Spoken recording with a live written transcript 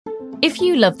If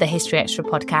you love the History Extra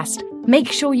podcast,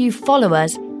 make sure you follow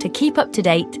us to keep up to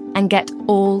date and get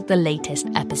all the latest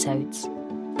episodes.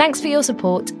 Thanks for your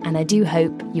support, and I do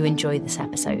hope you enjoy this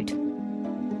episode.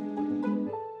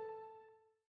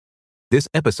 This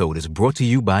episode is brought to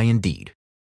you by Indeed.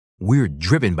 We're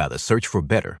driven by the search for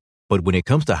better, but when it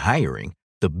comes to hiring,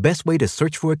 the best way to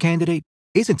search for a candidate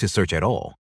isn't to search at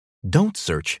all. Don't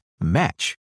search,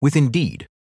 match with Indeed.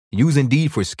 Use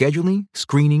Indeed for scheduling,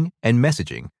 screening, and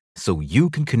messaging so you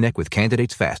can connect with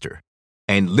candidates faster.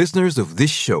 And listeners of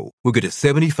this show will get a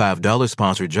 $75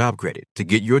 sponsored job credit to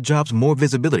get your jobs more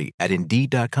visibility at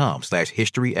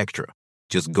Indeed.com/HistoryExtra.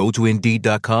 Just go to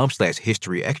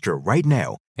Indeed.com/HistoryExtra right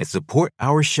now and support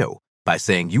our show by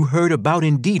saying you heard about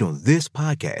Indeed on this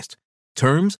podcast.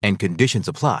 Terms and conditions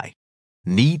apply.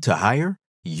 Need to hire?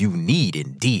 You need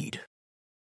Indeed.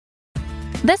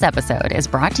 This episode is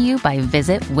brought to you by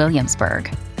Visit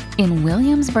Williamsburg. In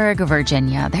Williamsburg,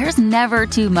 Virginia, there's never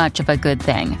too much of a good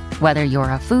thing. Whether you're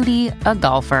a foodie, a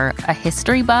golfer, a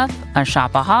history buff, a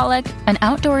shopaholic, an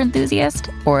outdoor enthusiast,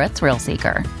 or a thrill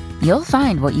seeker, you'll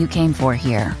find what you came for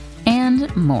here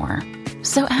and more.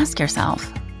 So ask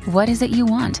yourself, what is it you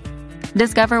want?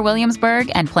 Discover Williamsburg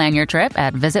and plan your trip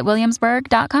at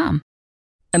visitwilliamsburg.com.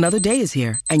 Another day is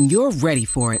here, and you're ready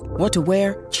for it. What to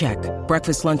wear? Check.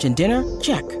 Breakfast, lunch, and dinner?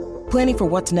 Check. Planning for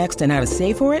what's next and how to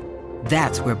save for it?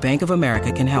 That's where Bank of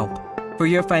America can help. For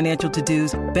your financial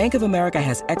to-dos, Bank of America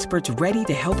has experts ready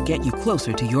to help get you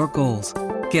closer to your goals.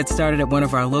 Get started at one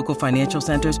of our local financial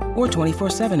centers or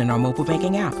 24/7 in our mobile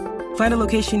banking app. Find a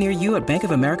location near you at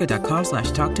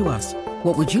bankofamerica.com/talktous.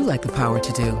 What would you like the power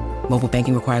to do? Mobile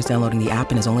banking requires downloading the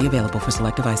app and is only available for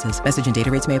select devices. Message and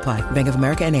data rates may apply. Bank of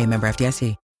America N.A., member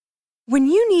FDIC. When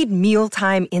you need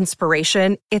mealtime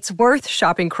inspiration, it's worth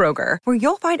shopping Kroger, where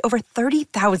you'll find over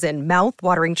 30,000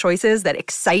 mouth-watering choices that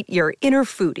excite your inner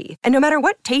foodie. And no matter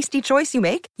what tasty choice you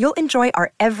make, you'll enjoy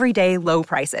our everyday low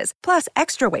prices, plus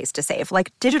extra ways to save,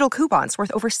 like digital coupons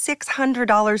worth over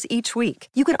 $600 each week.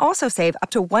 You can also save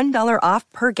up to $1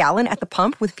 off per gallon at the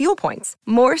pump with fuel points.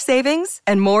 More savings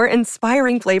and more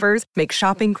inspiring flavors make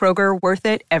shopping Kroger worth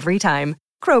it every time.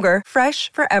 Kroger,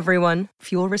 fresh for everyone.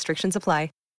 Fuel restrictions apply.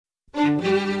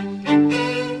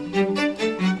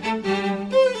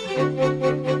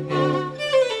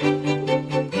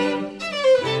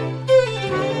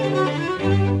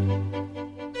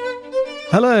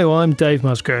 Hello, I'm Dave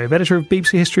Musgrove, editor of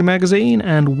BBC History Magazine,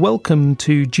 and welcome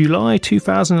to July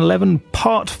 2011,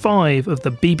 Part 5 of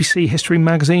the BBC History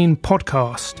Magazine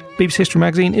podcast. BBC History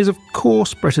Magazine is, of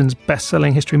course, Britain's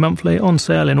best-selling history monthly, on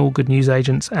sale in all good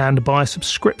newsagents and by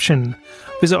subscription.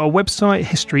 Visit our website,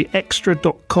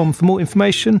 historyextra.com, for more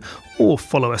information, or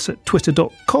follow us at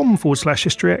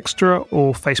twitter.com/historyextra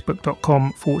or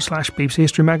facebook.com/BBC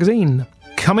History Magazine.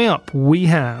 Coming up, we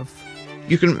have...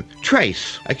 You can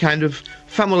trace a kind of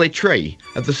family tree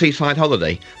of the seaside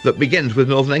holiday that begins with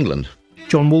Northern England.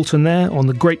 John Walton there on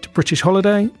the Great British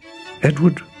Holiday.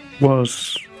 Edward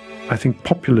was, I think,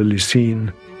 popularly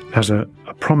seen as a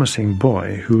promising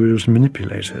boy who was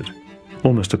manipulated,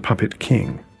 almost a puppet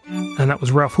king. And that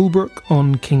was Ralph Holbrook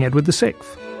on King Edward VI.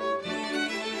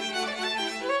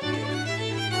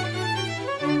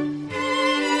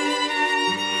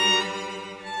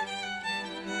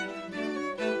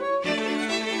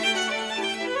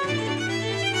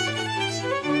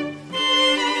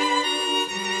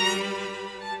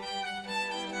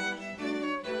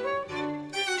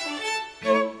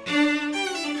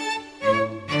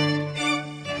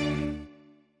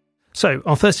 So,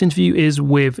 our first interview is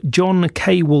with John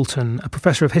K. Walton, a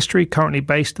professor of history currently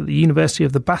based at the University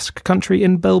of the Basque Country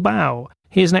in Bilbao.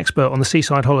 He is an expert on the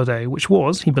seaside holiday, which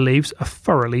was, he believes, a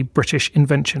thoroughly British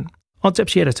invention. Our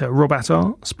deputy editor, Rob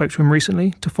Attar, spoke to him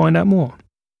recently to find out more.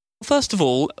 First of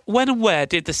all, when and where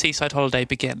did the seaside holiday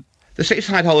begin? The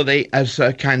seaside holiday, as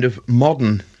a kind of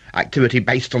modern activity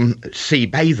based on sea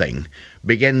bathing,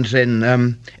 begins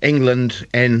in England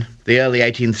in the early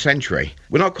 18th century.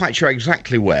 We're not quite sure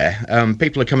exactly where.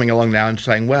 People are coming along now and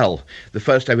saying, well, the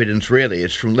first evidence really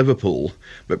is from Liverpool,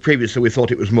 but previously we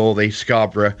thought it was more the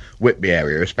Scarborough, Whitby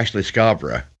area, especially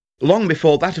Scarborough. Long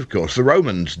before that, of course, the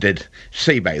Romans did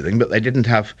sea bathing, but they didn't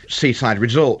have seaside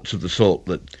resorts of the sort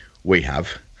that we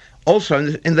have.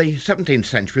 Also, in the 17th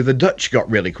century, the Dutch got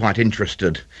really quite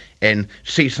interested in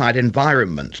seaside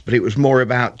environments, but it was more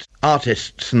about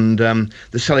artists and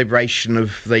the celebration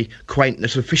of the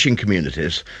quaintness of fishing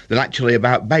communities than actually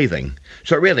about bathing.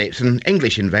 So really, it's an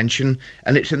English invention,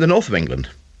 and it's in the north of England.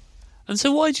 And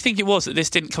so why do you think it was that this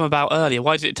didn't come about earlier?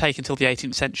 Why did it take until the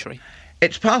 18th century?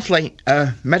 It's partly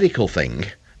a medical thing.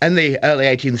 In the early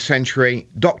 18th century,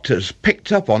 doctors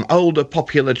picked up on older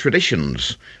popular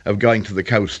traditions of going to the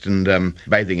coast and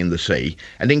bathing in the sea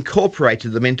and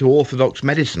incorporated them into orthodox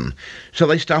medicine. So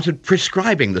they started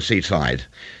prescribing the seaside,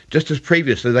 just as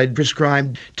previously they'd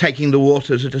prescribed taking the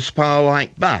waters at a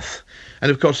spa-like bath. And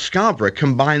of course Scarborough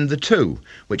combined the two,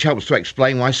 which helps to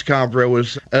explain why Scarborough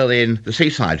was early in the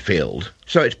seaside field.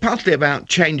 So it's partly about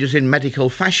changes in medical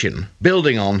fashion,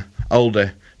 building on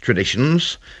older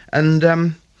traditions,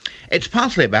 and it's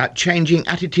partly about changing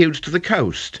attitudes to the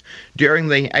coast. During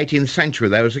the 18th century,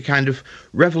 there was a kind of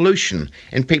revolution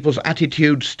in people's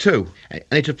attitudes too, and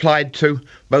it applied to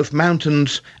both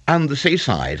mountains and the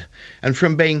seaside. And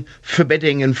from being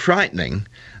forbidding and frightening,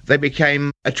 they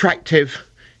became attractive,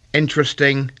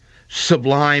 interesting,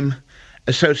 sublime,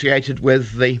 associated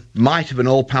with the might of an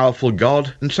all-powerful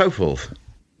God, and so forth.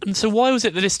 And so why was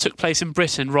it that this took place in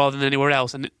Britain rather than anywhere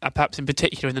else, and perhaps in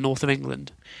particular in the north of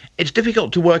England? It's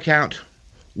difficult to work out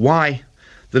why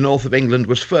the north of England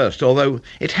was first, although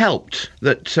it helped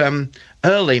that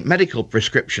early medical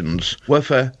prescriptions were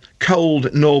for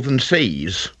cold northern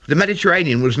seas. The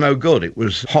Mediterranean was no good. It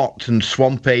was hot and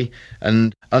swampy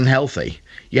and unhealthy.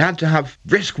 You had to have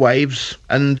brisk waves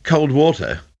and cold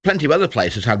water. Plenty of other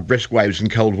places had brisk waves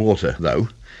and cold water, though.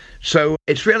 So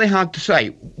it's really hard to say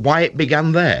why it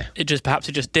began there. Perhaps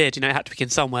it just did. It had to begin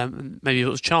somewhere. And maybe it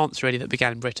was chance, really, that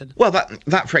began in Britain. Well,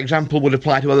 that, for example, would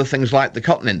apply to other things like the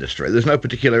cotton industry. There's no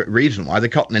particular reason why the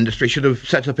cotton industry should have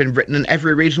set up in Britain and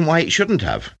every reason why it shouldn't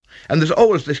have. And there's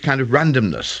always this kind of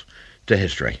randomness to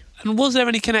history. And was there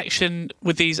any connection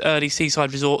with these early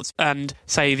seaside resorts and,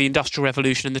 say, the Industrial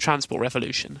Revolution and the Transport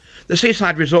Revolution? The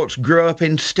seaside resorts grew up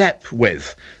in step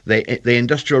with the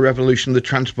Industrial Revolution, the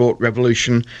Transport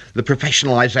Revolution, the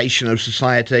professionalisation of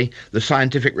society, the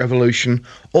Scientific Revolution.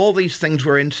 All these things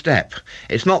were in step.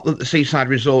 It's not that the seaside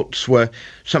resorts were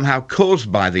somehow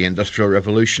caused by the Industrial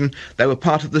Revolution. They were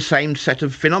part of the same set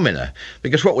of phenomena.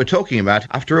 Because what we're talking about,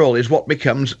 after all, is what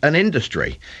becomes an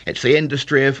industry. It's the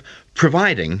industry of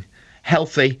providing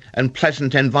healthy and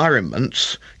pleasant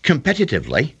environments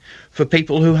competitively for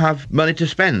people who have money to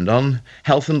spend on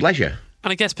health and leisure.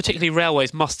 And I guess particularly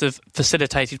railways must have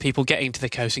facilitated people getting to the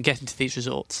coast and getting to these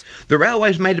resorts. The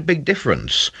railways made a big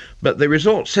difference, but the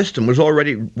resort system was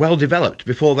already well developed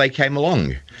before they came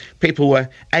along. People were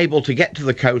able to get to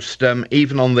the coast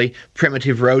even on the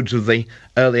primitive roads of the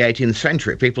early 18th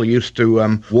century. People used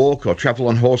to walk or travel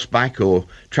on horseback or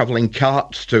travel in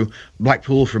carts to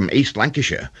Blackpool from East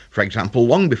Lancashire, for example,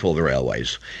 long before the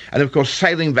railways. And of course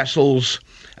sailing vessels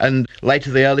and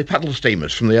later the early paddle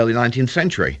steamers from the early 19th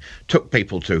century took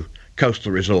people to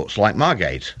coastal resorts like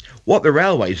Margate. What the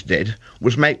railways did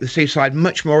was make the seaside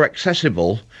much more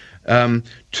accessible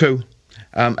to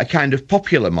a kind of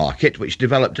popular market which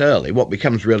developed early, what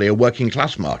becomes really a working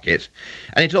class market.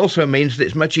 And it also means that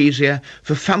it's much easier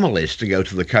for families to go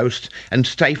to the coast and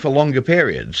stay for longer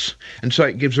periods. And so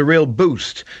it gives a real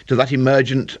boost to that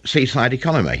emergent seaside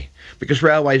economy, because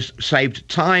railways saved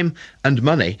time and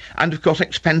money and, of course,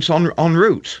 expense en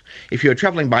route. If you were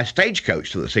travelling by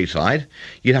stagecoach to the seaside,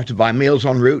 you'd have to buy meals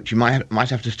en route, you might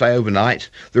have to stay overnight.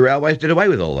 The railways did away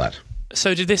with all that.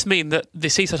 So did this mean that the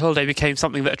seaside holiday became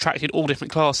something that attracted all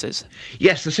different classes?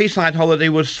 Yes, the seaside holiday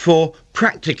was for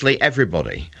practically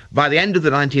everybody. By the end of the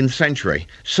 19th century,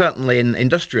 certainly in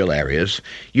industrial areas,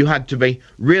 you had to be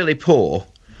really poor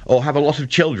or have a lot of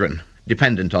children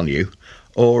dependent on you,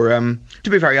 or to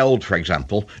be very old, for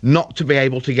example, not to be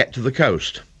able to get to the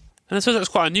coast. And I suppose that's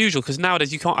quite unusual, because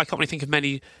nowadays I can't really think of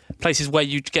many places where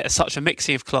you'd get such a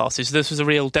mixing of classes. This was a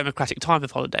real democratic time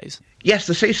of holidays. Yes,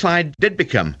 the seaside did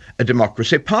become a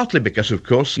democracy, partly because, of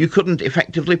course, you couldn't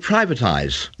effectively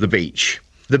privatise the beach.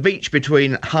 The beach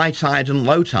between high tide and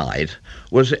low tide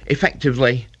was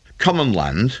effectively common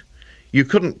land. You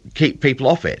couldn't keep people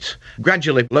off it.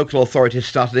 Gradually, local authorities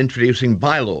started introducing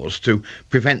bylaws to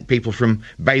prevent people from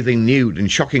bathing nude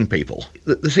and shocking people.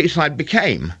 The seaside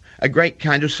became a great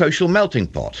kind of social melting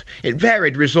pot. It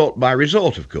varied resort by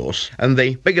resort, of course, and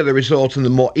the bigger the resort and the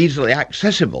more easily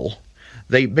accessible,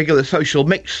 the bigger the social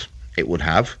mix it would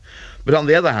have. But on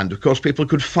the other hand, of course, people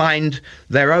could find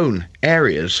their own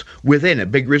areas within a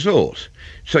big resort.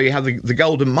 So you had the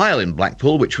Golden Mile in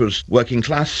Blackpool, which was working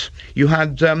class. You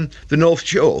had the North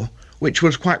Shore, which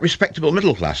was quite respectable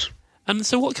middle class. And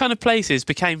so what kind of places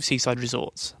became seaside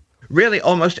resorts? Really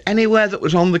almost anywhere that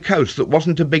was on the coast that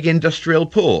wasn't a big industrial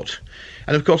port.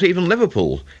 And of course, even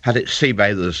Liverpool had its sea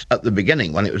bathers at the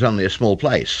beginning when it was only a small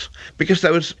place, because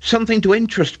there was something to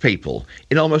interest people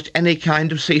in almost any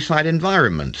kind of seaside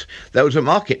environment. There was a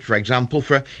market, for example,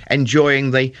 for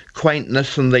enjoying the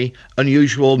quaintness and the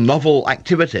unusual novel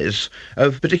activities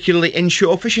of particularly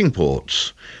inshore fishing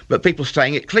ports. But people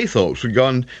staying at Cleethorpes would go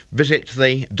and visit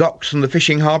the docks and the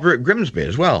fishing harbour at Grimsby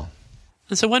as well.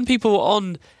 And so when people were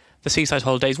on the seaside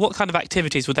holidays, what kind of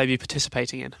activities would they be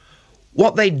participating in?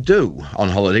 What they do on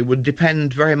holiday would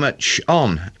depend very much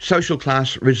on social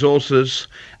class, resources,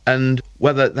 and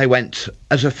whether they went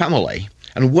as a family.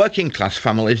 And working class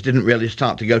families didn't really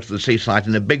start to go to the seaside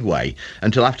in a big way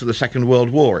until after the Second World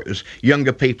War. It was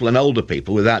younger people and older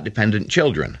people without dependent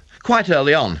children. Quite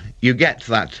early on, you get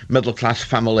that middle-class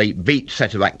family beach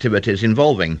set of activities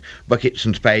involving buckets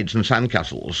and spades and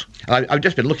sandcastles. I've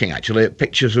just been looking, actually, at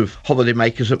pictures of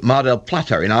holidaymakers at Mar del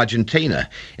Plata in Argentina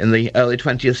in the early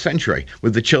 20th century,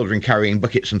 with the children carrying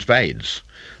buckets and spades.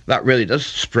 That really does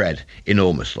spread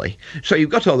enormously. So you've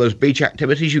got all those beach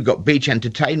activities, you've got beach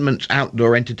entertainments,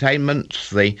 outdoor entertainments,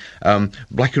 the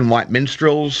black and white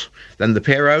minstrels, then the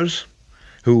Pierrots,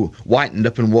 who whitened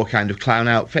up and wore kind of clown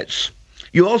outfits.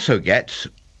 You also get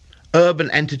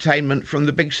urban entertainment from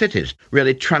the big cities,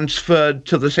 really transferred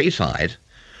to the seaside.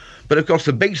 But of course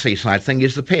the big seaside thing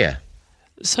is the pier.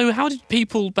 So how did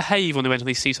people behave when they went on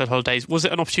these seaside holidays? Was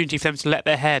it an opportunity for them to let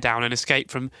their hair down and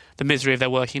escape from the misery of their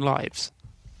working lives?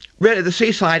 Really, the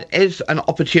seaside is an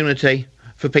opportunity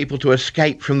for people to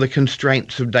escape from the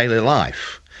constraints of daily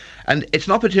life. And it's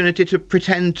an opportunity to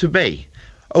pretend to be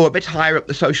a bit higher up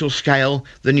the social scale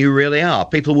than you really are.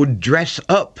 People would dress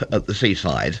up at the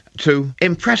seaside to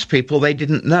impress people they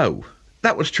didn't know.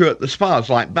 That was true at the spas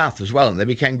like Bath as well, and they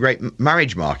became great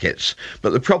marriage markets.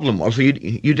 But the problem was you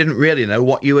didn't really know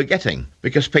what you were getting,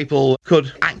 because people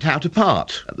could act out a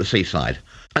part at the seaside.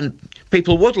 And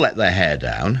people would let their hair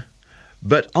down,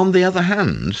 but on the other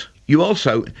hand, you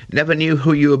also never knew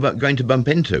who you were going to bump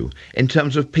into in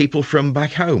terms of people from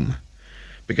back home.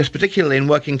 Because particularly in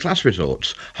working class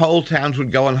resorts, whole towns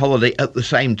would go on holiday at the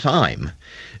same time.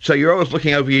 So you're always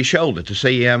looking over your shoulder to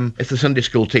see if the Sunday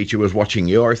school teacher was watching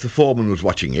you or if the foreman was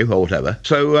watching you or whatever.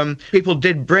 So people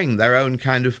did bring their own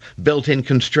kind of built-in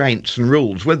constraints and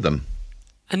rules with them.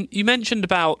 And you mentioned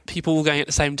about people all going at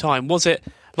the same time. Was it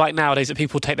like nowadays that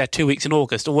people take their 2 weeks in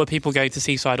August, or were people going to the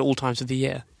seaside at all times of the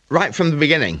year? Right from the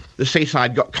beginning, the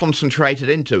seaside got concentrated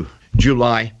into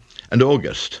July and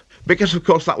August. Because, of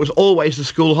course, that was always the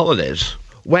school holidays.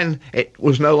 When it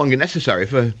was no longer necessary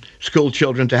for school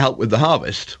children to help with the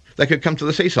harvest, they could come to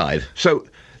the seaside. So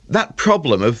that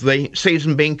problem of the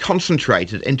season being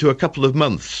concentrated into a couple of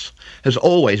months has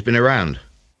always been around.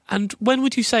 And when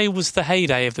would you say was the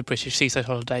heyday of the British seaside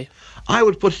holiday? I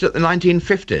would put it at the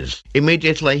 1950s,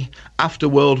 immediately after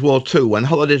World War II, when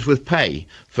holidays with pay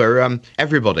for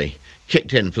everybody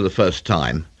kicked in for the first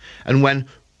time, and when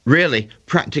really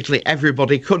practically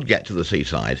everybody could get to the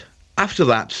seaside. After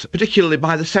that, particularly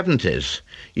by the 70s,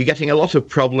 you're getting a lot of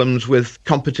problems with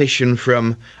competition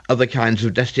from other kinds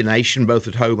of destination, both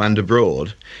at home and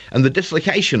abroad, and the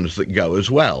dislocations that go as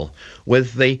well,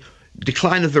 with the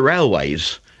decline of the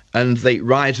railways and the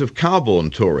rise of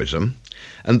car-borne tourism.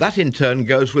 And that in turn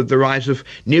goes with the rise of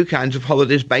new kinds of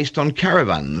holidays based on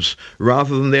caravans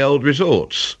rather than the old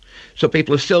resorts. So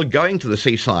people are still going to the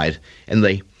seaside in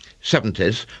the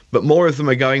 70s, but more of them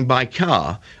are going by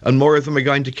car and more of them are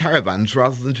going to caravans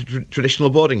rather than to traditional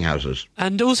boarding houses.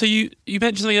 And also you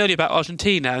mentioned something earlier about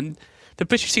Argentina, and the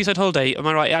British seaside holiday, am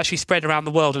I right, it actually spread around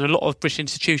the world and a lot of British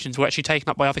institutions were actually taken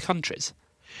up by other countries?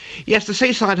 Yes, the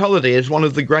seaside holiday is one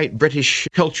of the great British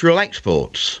cultural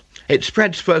exports. It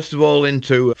spreads first of all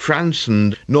into France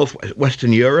and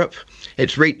northwestern Europe.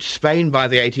 It's reached Spain by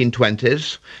the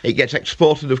 1820s. It gets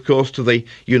exported, of course, to the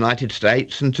United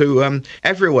States and to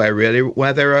everywhere, really,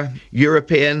 where there are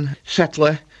European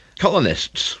settler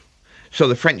colonists. So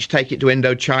the French take it to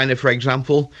Indochina, for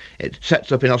example. It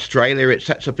sets up in Australia. It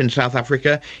sets up in South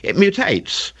Africa. It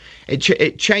mutates.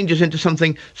 It changes into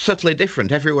something subtly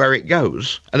different everywhere it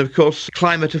goes. And, of course,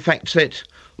 climate affects it.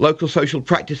 Local social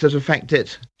practices affect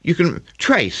it. You can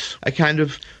trace a kind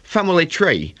of family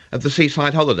tree of the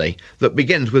seaside holiday that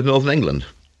begins with Northern England.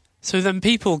 So then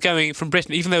people going from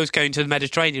Britain, even those going to the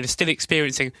Mediterranean, are still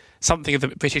experiencing something of the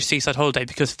British seaside holiday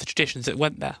because of the traditions that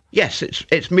went there? Yes,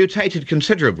 it's mutated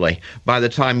considerably by the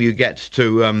time you get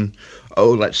to,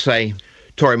 let's say,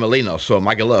 Torremolinos or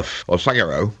Magaluf or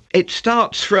Sagaro. It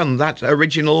starts from that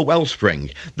original wellspring.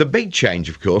 The big change,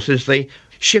 of course, is the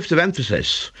shift of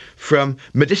emphasis from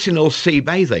medicinal sea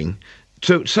bathing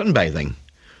to sunbathing,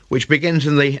 which begins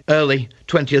in the early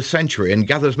 20th century and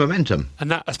gathers momentum.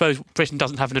 And that, I suppose, Britain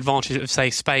doesn't have an advantage of, say,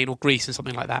 Spain or Greece and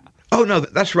something like that. Oh, no,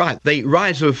 that's right. The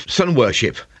rise of sun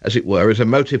worship, as it were, as a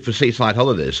motive for seaside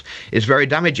holidays is very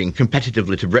damaging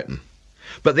competitively to Britain.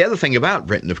 But the other thing about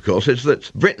Britain, of course, is that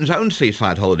Britain's own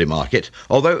seaside holiday market,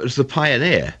 although it was the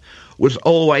pioneer, was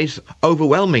always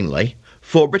overwhelmingly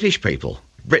for British people.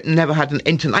 Britain never had an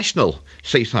international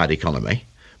seaside economy.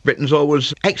 Britain's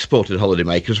always exported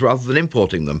holidaymakers rather than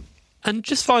importing them. And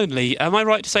just finally, am I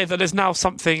right to say that there's now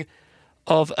something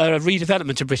of a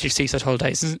redevelopment of British seaside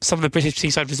holidays, and some of the British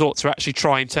seaside resorts are actually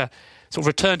trying to sort of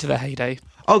return to their heyday?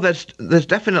 Oh, there's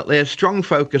definitely a strong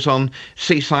focus on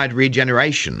seaside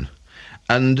regeneration.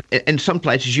 And in some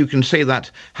places you can see that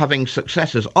having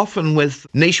successes, often with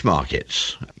niche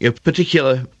markets,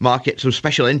 particular markets of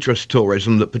special interest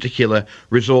tourism that particular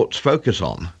resorts focus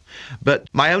on. But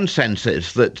my own sense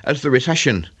is that as the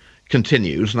recession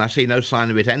continues, and I see no sign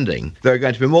of it ending, there are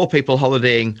going to be more people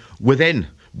holidaying within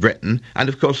Britain, and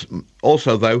of course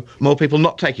also, though, more people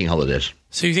not taking holidays.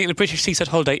 So you think the British seaside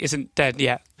holiday isn't dead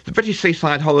yet? The British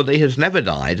seaside holiday has never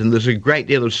died, and there's a great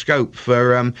deal of scope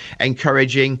for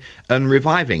encouraging and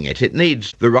reviving it. It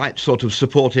needs the right sort of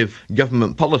supportive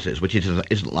government policies, which it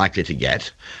isn't likely to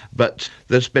get. But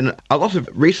there's been a lot of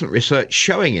recent research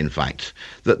showing, in fact,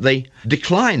 that the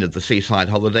decline of the seaside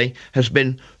holiday has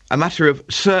been a matter of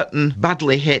certain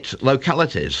badly hit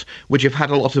localities which have had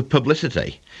a lot of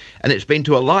publicity. And it's been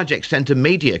to a large extent a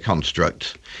media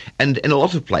construct. And in a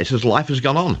lot of places, life has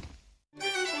gone on.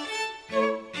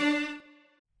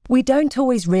 We don't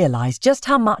always realise just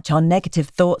how much our negative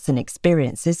thoughts and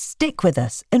experiences stick with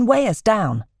us and weigh us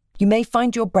down. You may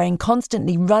find your brain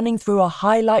constantly running through a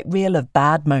highlight reel of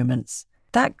bad moments.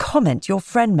 That comment your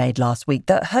friend made last week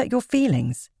that hurt your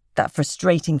feelings. That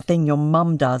frustrating thing your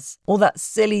mum does. Or that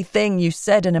silly thing you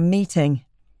said in a meeting.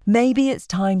 Maybe it's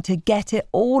time to get it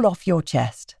all off your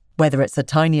chest. Whether it's a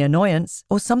tiny annoyance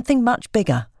or something much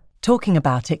bigger, talking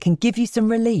about it can give you some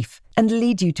relief and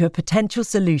lead you to a potential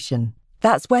solution.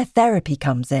 That's where therapy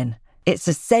comes in. It's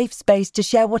a safe space to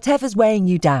share whatever's weighing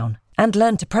you down and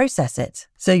learn to process it,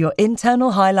 so your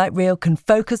internal highlight reel can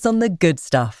focus on the good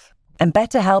stuff. And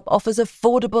BetterHelp offers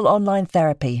affordable online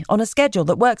therapy on a schedule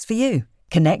that works for you.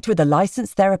 Connect with a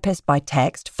licensed therapist by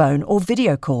text, phone, or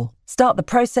video call. Start the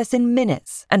process in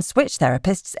minutes and switch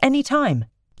therapists anytime.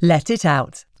 Let it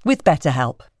out with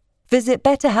BetterHelp. Visit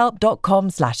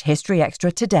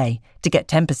betterhelp.com/historyextra today to get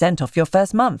 10% off your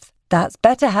first month. That's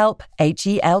BetterHelp,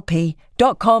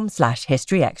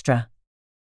 HELP.com/historyextra.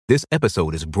 This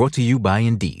episode is brought to you by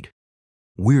Indeed.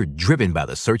 We're driven by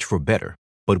the search for better,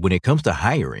 but when it comes to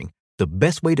hiring, the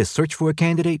best way to search for a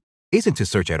candidate isn't to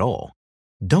search at all.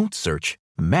 Don't search,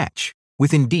 match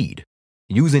with Indeed.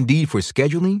 Use Indeed for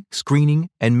scheduling, screening,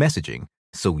 and messaging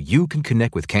so you can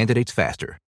connect with candidates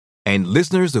faster. And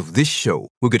listeners of this show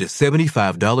will get a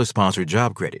 $75 sponsored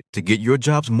job credit to get your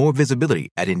jobs more visibility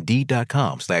at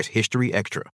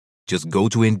Indeed.com/historyextra. Just go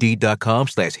to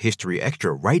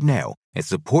Indeed.com/historyextra right now and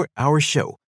support our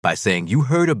show by saying you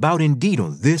heard about Indeed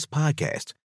on this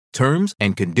podcast. Terms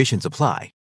and conditions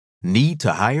apply. Need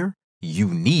to hire? You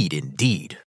need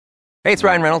Indeed. Hey, it's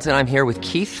Ryan Reynolds, and I'm here with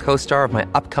Keith, co-star of my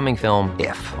upcoming film,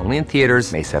 If, only in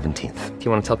theaters May 17th. Do you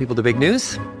want to tell people the big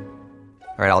news?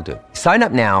 All right, I'll do it. Sign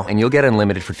up now and you'll get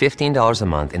unlimited for $15 a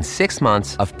month and 6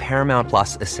 months of Paramount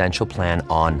Plus Essential Plan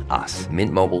on us.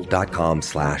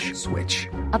 MintMobile.com/switch.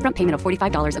 Upfront payment of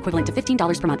 $45 equivalent to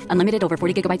 $15 per month. Unlimited over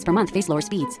 40 gigabytes per month. Face lower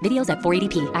speeds. Videos at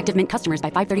 480p. Active Mint customers by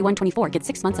 531.24 get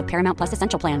 6 months of Paramount Plus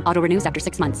Essential Plan. Auto renews after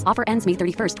 6 months. Offer ends May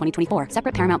 31st, 2024.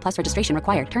 Separate Paramount Plus registration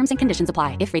required. Terms and conditions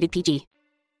apply if rated PG.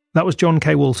 That was John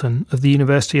K. Walton of the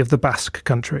University of the Basque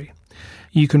Country.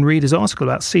 You can read his article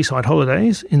about seaside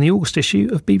holidays in the August issue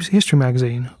of BBC History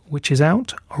magazine, which is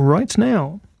out right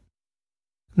now.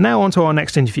 Now on to our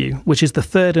next interview, which is the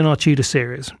third in our Tudor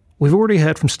series. We've already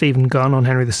heard from Stephen Gunn on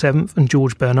Henry VII and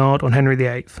George Bernard on Henry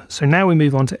VIII, so now we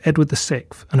move on to Edward VI,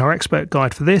 and our expert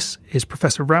guide for this is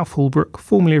Professor Ralph Holbrook,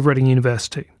 formerly of Reading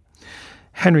University.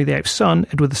 Henry VIII's son,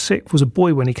 Edward VI, was a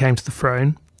boy when he came to the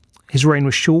throne. His reign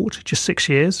was short, just 6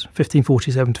 years,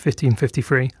 1547 to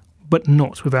 1553, but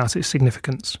not without its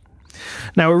significance.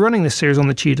 Now, we're running this series on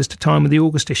the Tudors to time with the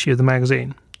August issue of the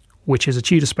magazine, which is a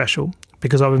Tudor special,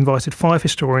 because I've invited 5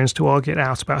 historians to argue it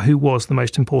out about who was the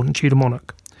most important Tudor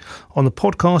monarch. On the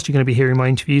podcast, you're going to be hearing my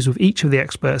interviews with each of the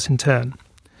experts in turn.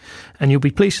 And you'll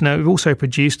be pleased to know we've also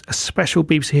produced a special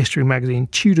BBC History magazine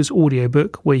Tudors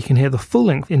audiobook where you can hear the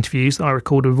full-length interviews that I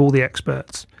recorded with all the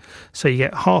experts. So you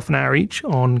get half an hour each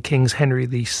on Kings Henry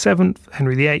VII,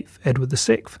 Henry VIII, Edward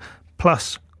VI,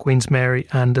 plus Queens Mary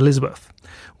and Elizabeth.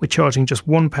 We're charging just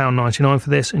 £1.99 for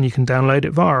this, and you can download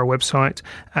it via our website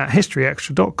at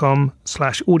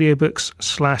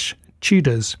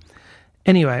historyextra.com/audiobooks/Tudors.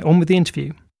 Anyway, on with the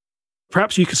interview.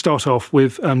 Perhaps you could start off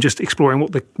with just exploring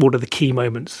what are the key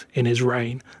moments in his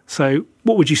reign. So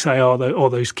what would you say are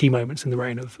those key moments in the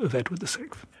reign of Edward VI?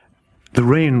 The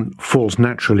reign falls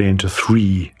naturally into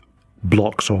three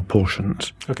blocks or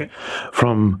portions. Okay.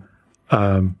 From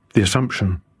the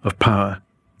assumption of power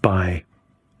by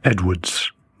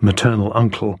Edward's maternal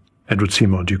uncle, Edward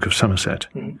Seymour, Duke of Somerset,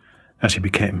 as he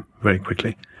became very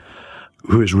quickly,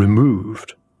 who is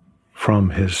removed from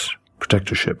his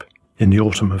protectorship in the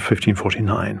autumn of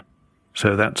 1549.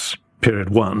 So that's period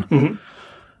one. Mm-hmm.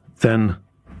 Then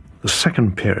the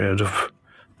second period of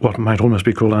what might almost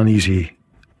be called uneasy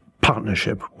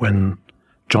partnership, when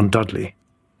John Dudley,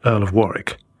 Earl of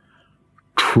Warwick,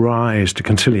 tries to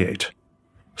conciliate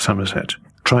Somerset,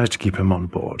 tries to keep him on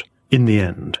board. In the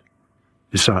end,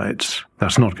 decides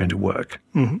that's not going to work.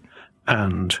 Mm-hmm.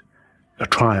 And a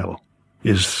trial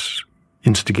is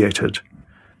instigated.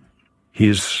 He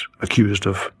is accused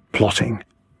of plotting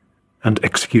and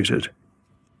executed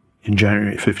in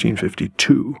January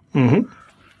 1552. Mm-hmm.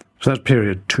 So that's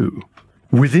period two.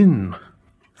 Within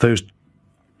those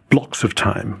blocks of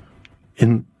time,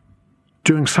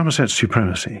 during Somerset's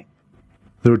supremacy,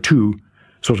 there are two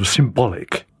sort of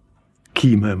symbolic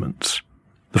key moments.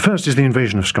 The first is the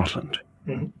invasion of Scotland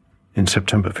in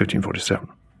September 1547.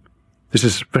 This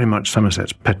is very much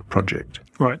Somerset's pet project.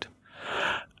 Right.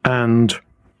 And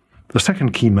the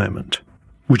second key moment,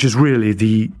 which is really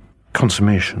the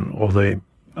consummation or the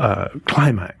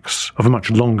climax of a much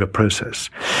longer process,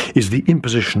 is the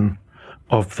imposition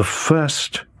of the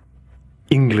first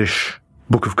English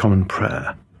Book of Common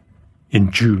Prayer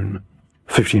in June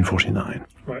 1549.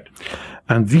 Right.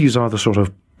 And these are the sort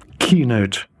of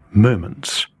keynote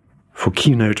moments for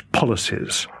keynote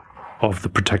policies of the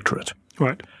Protectorate.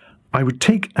 Right. I would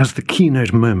take as the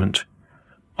keynote moment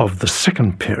of the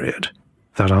second period,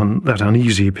 that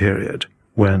uneasy period,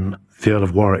 when the Earl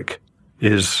of Warwick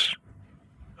is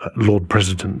Lord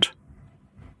President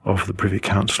of the Privy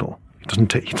Council. He doesn't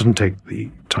take the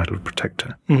title of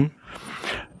Protector. Mm-hmm.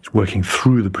 He's working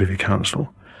through the Privy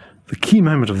Council. The key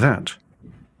moment of that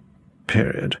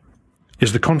period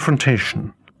is the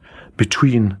confrontation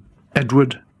between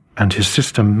Edward and his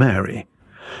sister Mary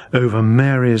over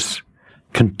Mary's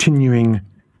continuing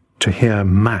to hear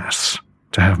Mass,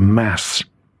 to have Mass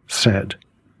said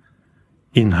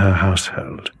in her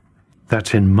household.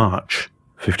 That's in March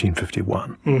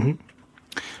 1551. Mm-hmm.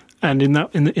 And in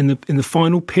the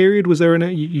final period, was there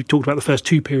you talked about the first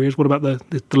two periods? What about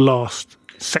the last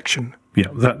section? Yeah,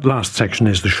 that last section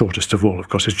is the shortest of all. Of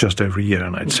course, it's just over a year,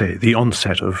 and I'd say the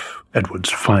onset of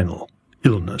Edward's final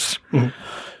illness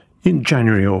in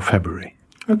January or February.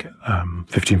 Okay.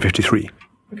 1553.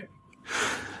 Okay.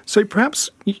 So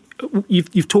perhaps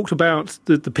you've talked about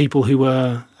the people who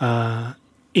were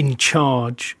in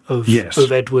charge of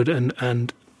Edward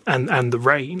and the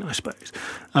reign, I suppose.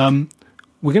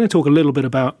 We're going to talk a little bit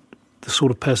about the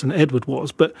sort of person Edward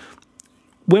was, but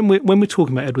when we're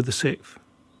talking about Edward VI,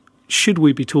 should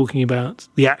we be talking about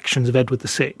the actions of Edward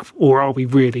VI, or are we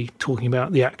really talking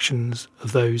about the actions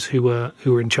of those who were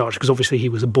in charge? Because obviously he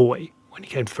was a boy when he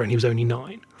came to the throne; he was only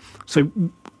 9. So,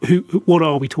 what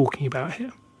are we talking about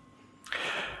here?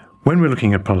 When we're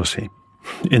looking at policy,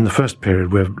 in the first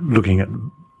period, we're looking at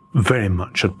very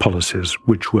much at policies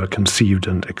which were conceived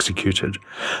and executed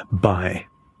by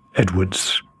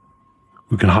Edward's.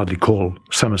 We can hardly call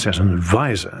Somerset an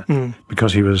advisor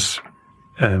because he was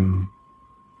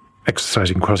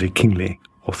exercising quasi-kingly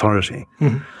authority.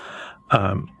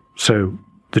 Mm-hmm. So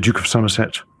the Duke of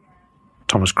Somerset,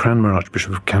 Thomas Cranmer,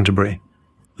 Archbishop of Canterbury,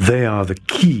 they are the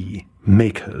key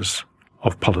makers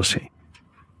of policy.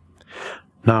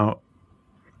 Now,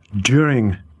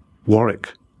 during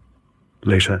Warwick,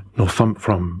 later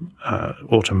from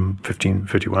autumn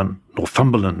 1551,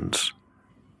 Northumberland's,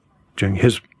 during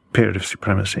his period of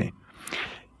supremacy,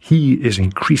 he is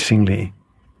increasingly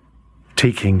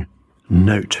taking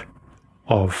note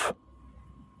of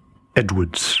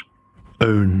Edward's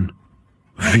own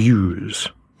views.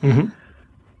 Mm-hmm.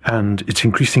 And it's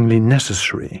increasingly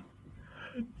necessary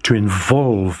to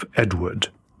involve Edward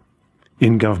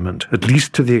in government, at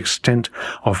least to the extent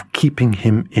of keeping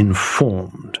him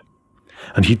informed.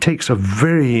 And he takes a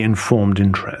very informed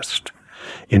interest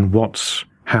in what's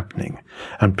happening,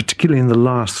 and particularly in the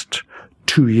last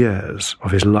 2 years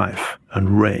of his life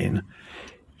and reign,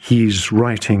 he's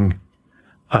writing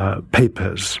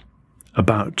papers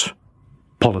about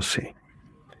policy.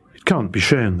 It can't be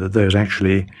shown that those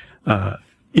actually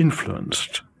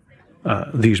influenced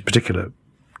these particular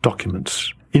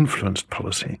documents influenced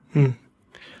policy.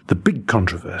 The big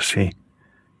controversy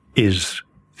is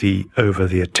over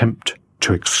the attempt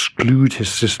to exclude his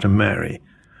sister Mary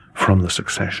from the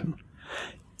succession.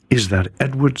 Is that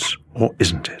Edward's or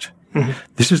isn't it?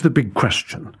 This is the big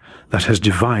question that has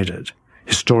divided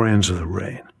historians of the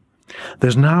reign.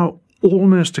 There's now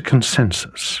almost a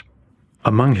consensus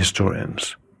among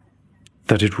historians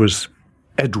that it was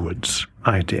Edward's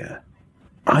idea.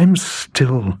 I'm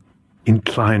still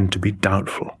inclined to be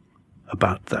doubtful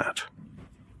about that.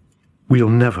 We'll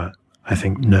never, I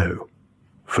think, know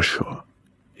for sure.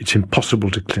 It's impossible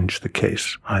to clinch the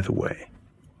case either way.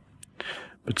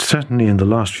 But certainly in the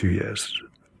last few years,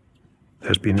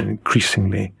 there's been an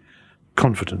increasingly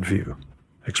confident view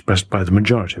expressed by the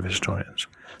majority of historians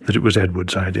that it was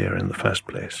Edward's idea in the first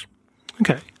place.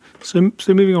 Okay, so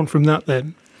moving on from that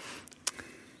then,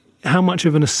 how much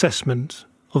of an assessment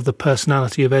of the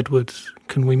personality of Edward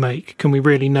can we make? Can we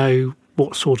really know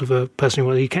what sort of a person he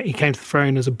was? He came to the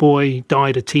throne as a boy,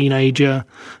 died a teenager.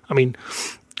 I mean,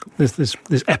 there's this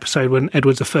episode when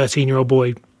Edward's a 13-year-old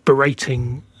boy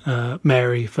berating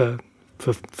Mary for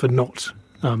not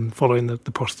following the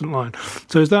Protestant line.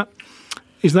 So is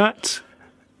that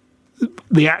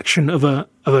the action of a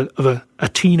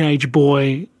teenage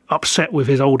boy upset with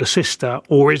his older sister,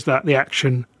 or is that the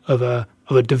action of a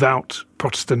devout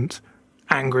Protestant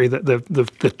angry that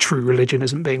the true religion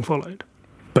isn't being followed?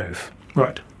 Both.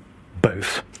 Right.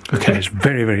 Both. Okay. It's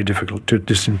very, very difficult to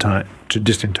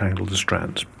disentangle the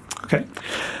strands. Okay.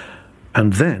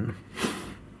 And then,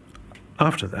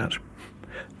 after that,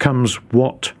 comes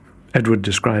what Edward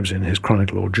describes in his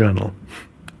chronicle or journal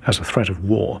as a threat of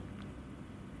war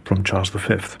from Charles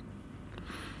V.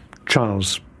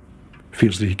 Charles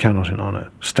feels that he cannot in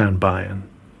honour stand by and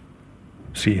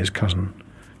see his cousin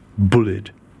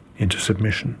bullied into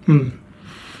submission.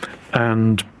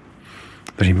 And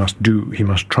that he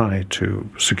must try to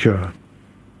secure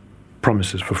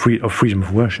promises of freedom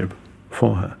of worship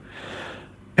for her.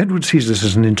 Edward sees this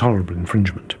as an intolerable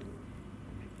infringement.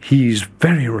 He's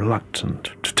very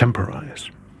reluctant to temporise.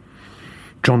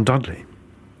 John Dudley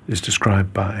is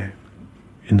described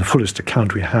in the fullest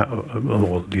account we have,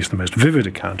 or at least the most vivid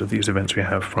account of these events we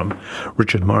have from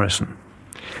Richard Morrison,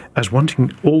 as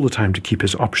wanting all the time to keep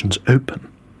his options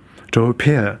open, to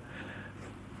appear,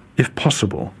 if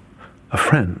possible, a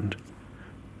friend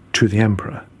to the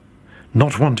emperor,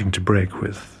 not wanting to break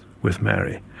with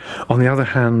Mary. On the other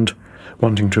hand,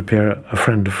 wanting to appear a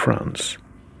friend of France.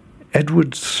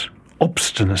 Edward's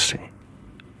obstinacy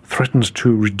threatens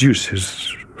to reduce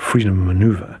his freedom of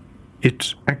manoeuvre.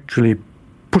 It actually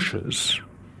pushes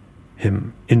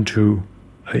him into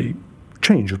a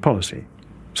change of policy.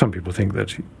 Some people think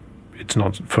that it's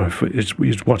not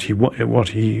it's what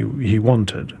he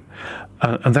wanted,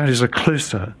 and that is a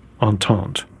closer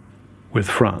entente with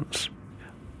France.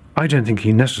 I don't think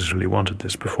he necessarily wanted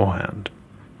this beforehand.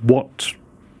 What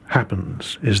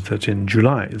happens is that in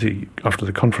July, after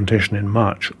the confrontation in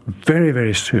March, very,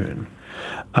 very soon,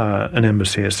 an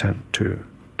embassy is sent to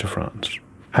France,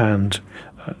 and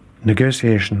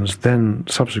negotiations then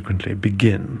subsequently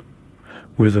begin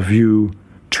with a view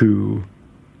to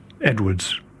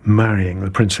Edward's marrying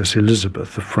the Princess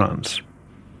Elizabeth of France.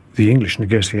 The English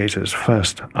negotiators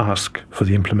first ask for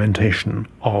the implementation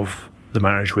of the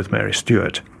marriage with Mary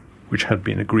Stuart, which had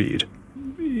been agreed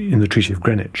in the Treaty of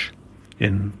Greenwich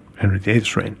in Henry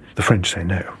VIII's reign. The French say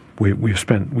no. We've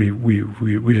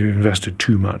invested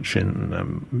too much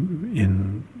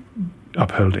in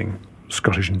upholding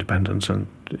Scottish independence, and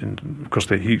of course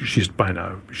she's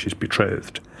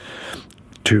betrothed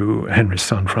to Henry's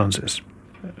son Francis,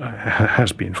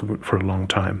 has been for a long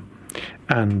time,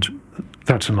 and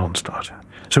that's a non-starter.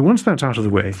 So once that's out of the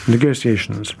way,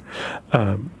 negotiations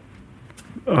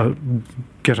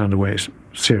get underway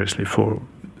seriously for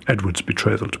Edward's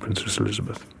betrothal to Princess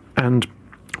Elizabeth. And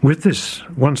with this,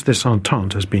 once this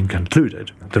entente has been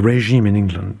concluded, the regime in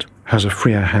England has a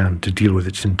freer hand to deal with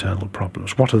its internal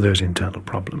problems. What are those internal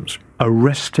problems? A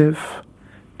restive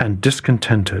and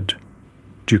discontented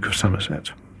Duke of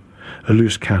Somerset, a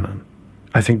loose cannon,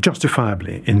 I think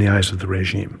justifiably in the eyes of the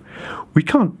regime. We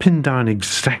can't pin down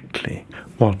exactly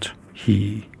what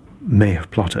he may have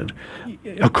plotted.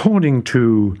 According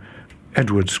to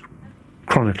Edward's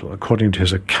chronicle, according to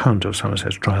his account of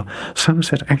Somerset's trial,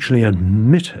 Somerset actually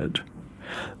admitted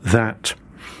that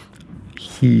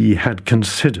he had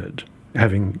considered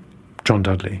having John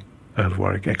Dudley, Earl of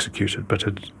Warwick, executed, but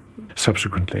had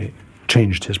subsequently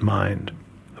changed his mind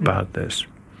about this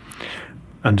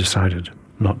and decided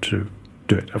not to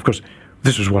do it. Of course,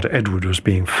 this was what Edward was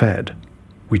being fed.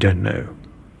 We don't know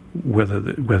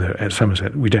whether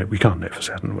Somerset, we can't know for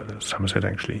certain whether Somerset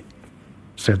actually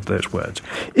said those words.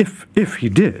 If he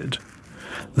did,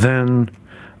 then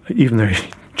even though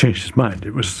he changed his mind,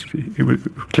 it was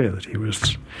clear that he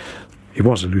was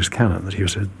a loose cannon, that he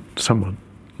was a somewhat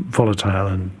volatile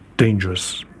and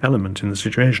dangerous element in the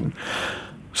situation.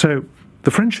 So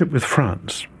the friendship with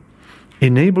France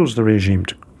enables the regime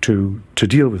to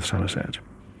deal with Somerset,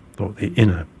 or the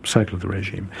inner circle of the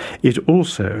regime. It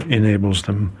also enables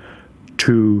them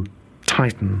to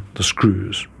tighten the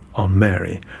screws on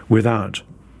Mary without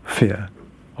fear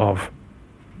of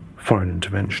foreign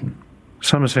intervention.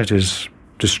 Somerset is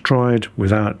destroyed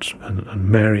without, and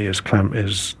Mary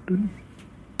actually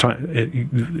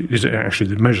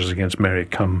the measures against Mary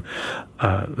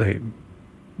they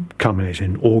culminate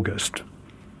in August,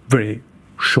 very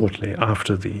shortly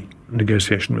after the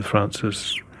negotiation with France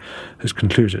has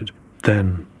concluded.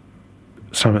 Then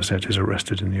Somerset is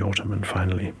arrested in the autumn and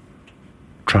finally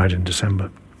tried in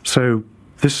December. So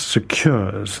this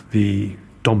secures the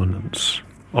dominance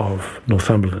of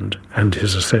Northumberland and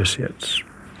his associates,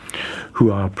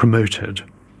 who are promoted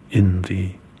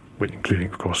including,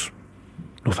 of course,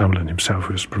 Northumberland himself,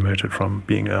 who was promoted from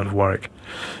being Earl of Warwick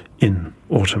in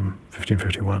autumn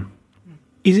 1551.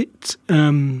 Is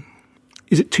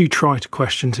it too trite a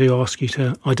question to ask you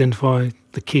to identify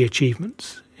the key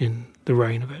achievements in the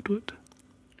reign of Edward?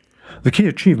 The key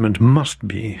achievement must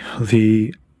be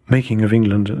the making of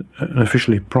England an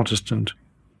officially Protestant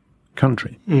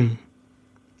country.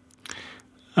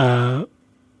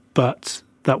 But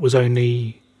that was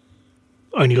only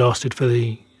lasted for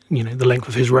the length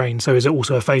of his reign. So is it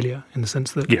also a failure in the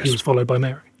sense that Yes. he was followed by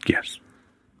Mary? Yes.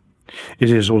 It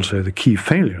is also the key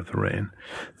failure of the reign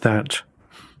that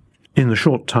in the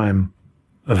short time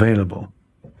available,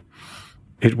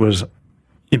 it was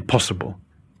impossible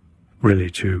really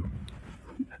to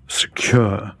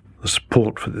secure the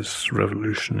support for this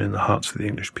revolution in the hearts of the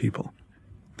English people.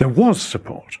 There was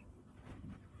support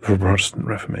for Protestant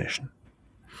Reformation,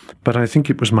 but I think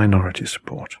it was minority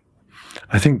support.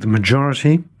 I think the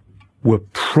majority were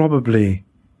probably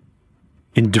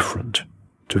indifferent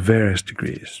to various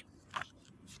degrees,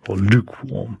 or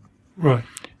lukewarm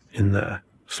in their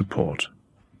support.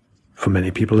 For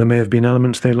many people, there may have been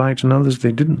elements they liked and others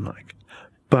they didn't like.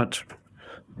 But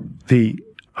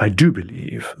I do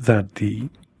believe that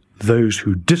those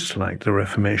who disliked the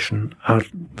Reformation,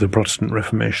 the Protestant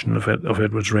Reformation of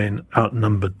Edward's reign,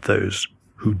 outnumbered those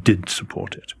who did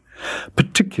support it.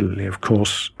 Particularly, of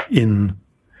course, in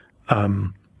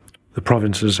the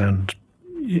provinces, and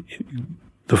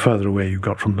the further away you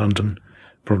got from London,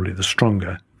 probably the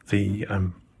stronger the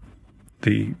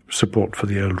support for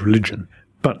the old religion.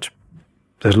 But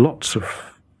there's lots of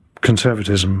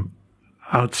conservatism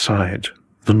outside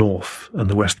the north and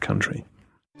the west country.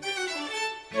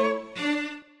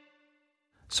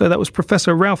 So that was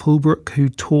Professor Ralph Holbrook, who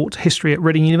taught history at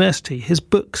Reading University. His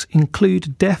books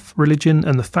include Death, Religion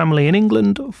and the Family in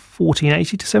England,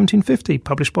 1480 to 1750,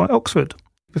 published by Oxford.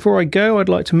 Before I go, I'd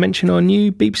like to mention our new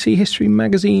BBC History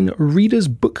Magazine Readers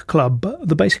Book Club.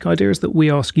 The basic idea is that we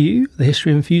ask you, the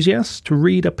history enthusiasts, to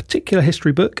read a particular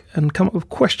history book and come up with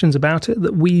questions about it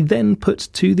that we then put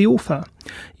to the author.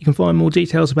 You can find more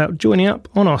details about joining up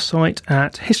on our site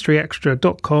at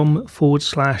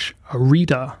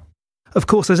historyextra.com/reader. Of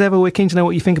course, as ever, we're keen to know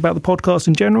what you think about the podcast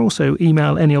in general, so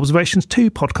email any observations to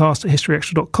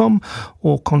podcast@historyextra.com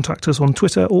or contact us on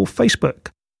Twitter or Facebook.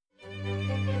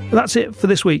 That's it for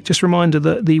this week. Just a reminder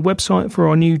that the website for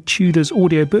our new Tudors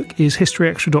audiobook is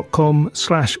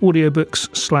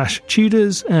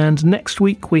historyextra.com/audiobooks/Tudors, and next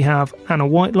week we have Anna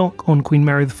Whitelock on Queen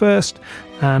Mary I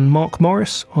and Mark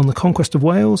Morris on the conquest of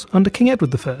Wales under King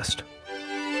Edward I.